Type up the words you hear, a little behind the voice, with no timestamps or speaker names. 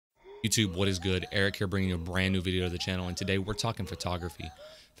YouTube, what is good? Eric here, bringing you a brand new video to the channel, and today we're talking photography.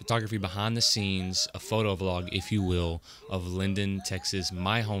 Photography behind the scenes, a photo vlog, if you will, of Linden, Texas,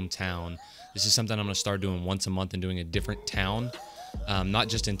 my hometown. This is something I'm going to start doing once a month and doing a different town. Not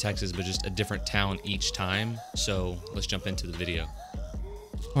just in Texas, but just a different town each time. So let's jump into the video.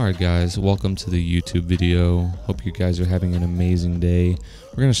 Alright guys, welcome to the YouTube video. Hope you guys are having an amazing day.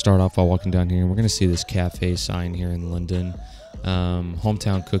 We're going to start off by walking down here, and we're going to see this cafe sign here in Linden.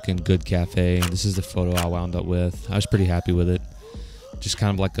 Hometown Cooking Good Cafe. This is the photo I wound up with. I was pretty happy with it. Just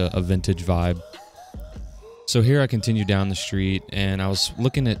kind of like a vintage vibe. So here I continue down the street, and I was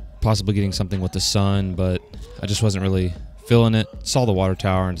looking at possibly getting something with the sun, but I just wasn't really feeling it. Saw the water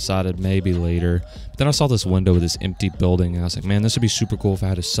tower and decided maybe later. But then I saw this window with this empty building, and I was like, man, this would be super cool if I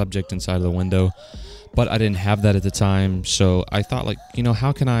had a subject inside of the window. But I didn't have that at the time, so I thought, like, you know,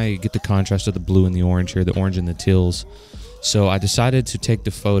 how can I get the contrast of the blue and the orange here, the orange and the teals? So I decided to take the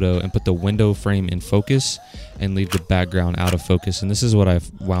photo and put the window frame in focus and leave the background out of focus. And this is what I've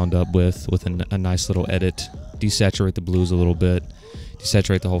wound up with a nice little edit. Desaturate the blues a little bit,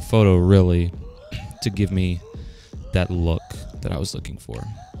 desaturate the whole photo really to give me that look that I was looking for.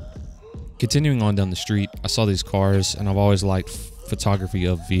 Continuing on down the street, I saw these cars, and I've always liked photography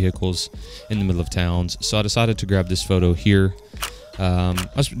of vehicles in the middle of towns. So I decided to grab this photo here. I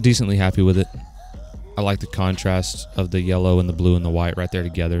was decently happy with it. I like the contrast of the yellow and the blue and the white right there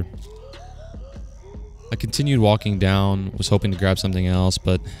together. I continued walking down, was hoping to grab something else,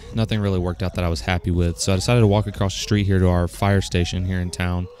 but nothing really worked out that I was happy with. So I decided to walk across the street here to our fire station here in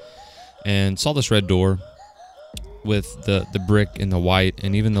town, and saw this red door with the brick and the white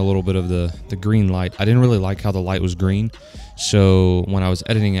and even a little bit of the green light. I didn't really like how the light was green, so when I was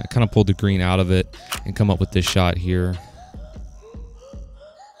editing it, I kind of pulled the green out of it and come up with this shot here.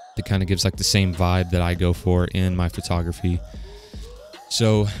 It kind of gives like the same vibe that I go for in my photography.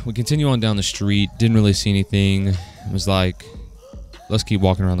 So we continue on down the street, didn't really see anything. It was like, let's keep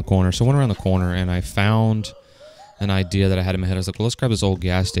walking around the corner. So I went around the corner and I found an idea that I had in my head. I was like, well, let's grab this old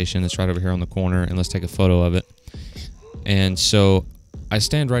gas station that's right over here on the corner and let's take a photo of it. And so I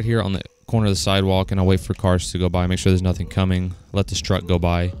stand right here on the corner of the sidewalk and I wait for cars to go by, make sure there's nothing coming, let this truck go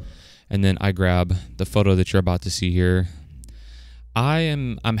by, and then I grab the photo that you're about to see here.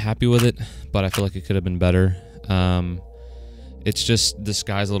 I'm happy with it, but I feel like it could have been better. It's just the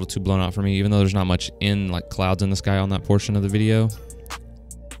sky's a little too blown out for me, even though there's not much in like clouds in the sky on that portion of the video.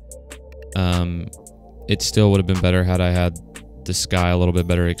 It still would have been better had I had the sky a little bit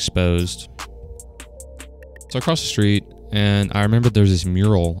better exposed. So I crossed the street, and I remember there's this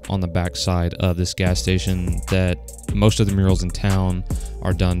mural on the back side of this gas station that most of the murals in town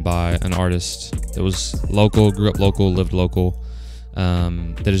are done by an artist that was local, grew up local, lived local.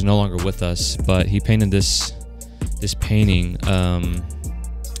 That is no longer with us, but he painted this painting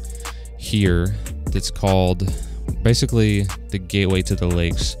here that's called basically the gateway to the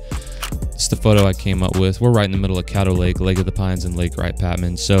lakes. It's the photo I came up with. We're right in the middle of Caddo Lake, Lake of the Pines, and Lake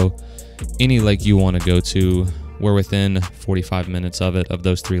Wright-Patman. So any lake you want to go to, we're within 45 minutes of it, of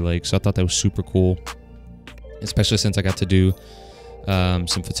those three lakes. So I thought that was super cool, especially since I got to do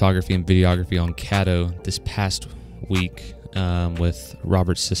some photography and videography on Caddo this past week with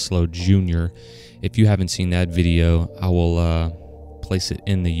Robert Sislow Jr. If you haven't seen that video, I will place it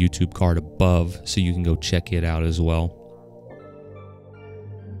in the YouTube card above so you can go check it out as well.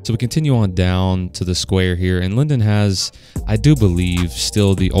 So we continue on down to the square here, and Linden has, I do believe,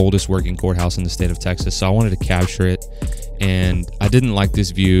 still the oldest working courthouse in the state of Texas, so I wanted to capture it. And I didn't like this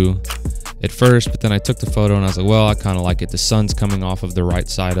view at first, but then I took the photo and I was like, well, I kind of like it. The sun's coming off of the right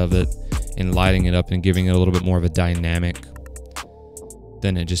side of it and lighting it up and giving it a little bit more of a dynamic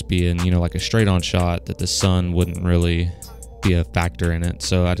than it just being, you know, like a straight on shot that the sun wouldn't really be a factor in it.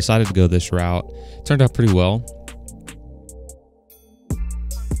 So I decided to go this route. It turned out pretty well.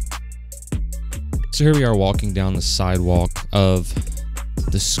 So here we are walking down the sidewalk of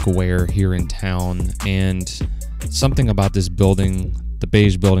the square here in town, and something about this building, the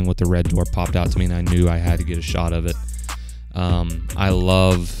beige building with the red door, popped out to me, and I knew I had to get a shot of it. I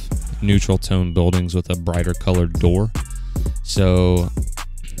love neutral tone buildings with a brighter colored door. So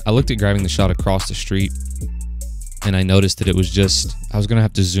I looked at grabbing the shot across the street, and I noticed that it was just, I was going to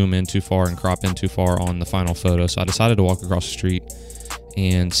have to zoom in too far and crop in too far on the final photo. So I decided to walk across the street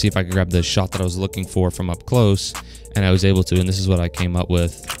and see if I could grab the shot that I was looking for from up close, and I was able to, and this is what I came up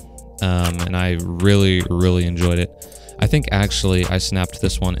with. And I really, really enjoyed it. I think actually I snapped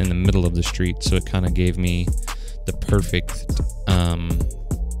this one in the middle of the street, so it kind of gave me the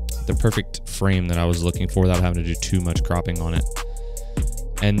perfect frame that I was looking for without having to do too much cropping on it.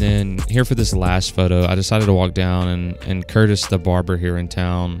 And then here for this last photo, I decided to walk down and Curtis, the barber here in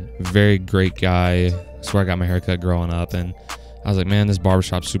town, very great guy. That's where I got my haircut growing up. And I was like, man, this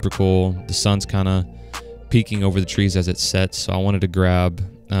barbershop's super cool. The sun's kind of peeking over the trees as it sets. So I wanted to grab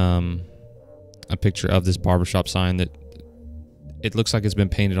a picture of this barbershop sign that it looks like it's been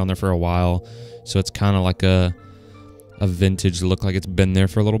painted on there for a while. So it's kind of like a vintage look, like it's been there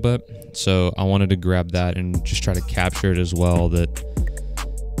for a little bit. So I wanted to grab that and just try to capture it as well,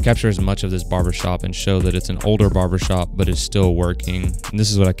 capture as much of this barbershop and show that it's an older barbershop but is still working. And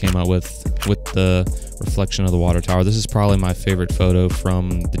this is what I came out with the reflection of the water tower. This is probably my favorite photo from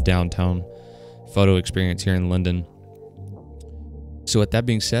the downtown photo experience here in Linden. So with that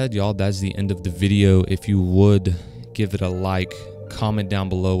being said, y'all, that's the end of the video. If you would give it a like, comment down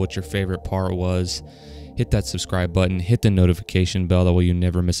below what your favorite part was, hit that subscribe button, hit the notification bell, that way you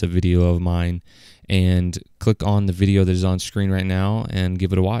never miss a video of mine, and click on the video that is on screen right now and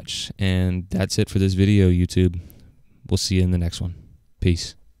give it a watch. And that's it for this video, YouTube. We'll see you in the next one.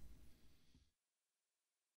 Peace.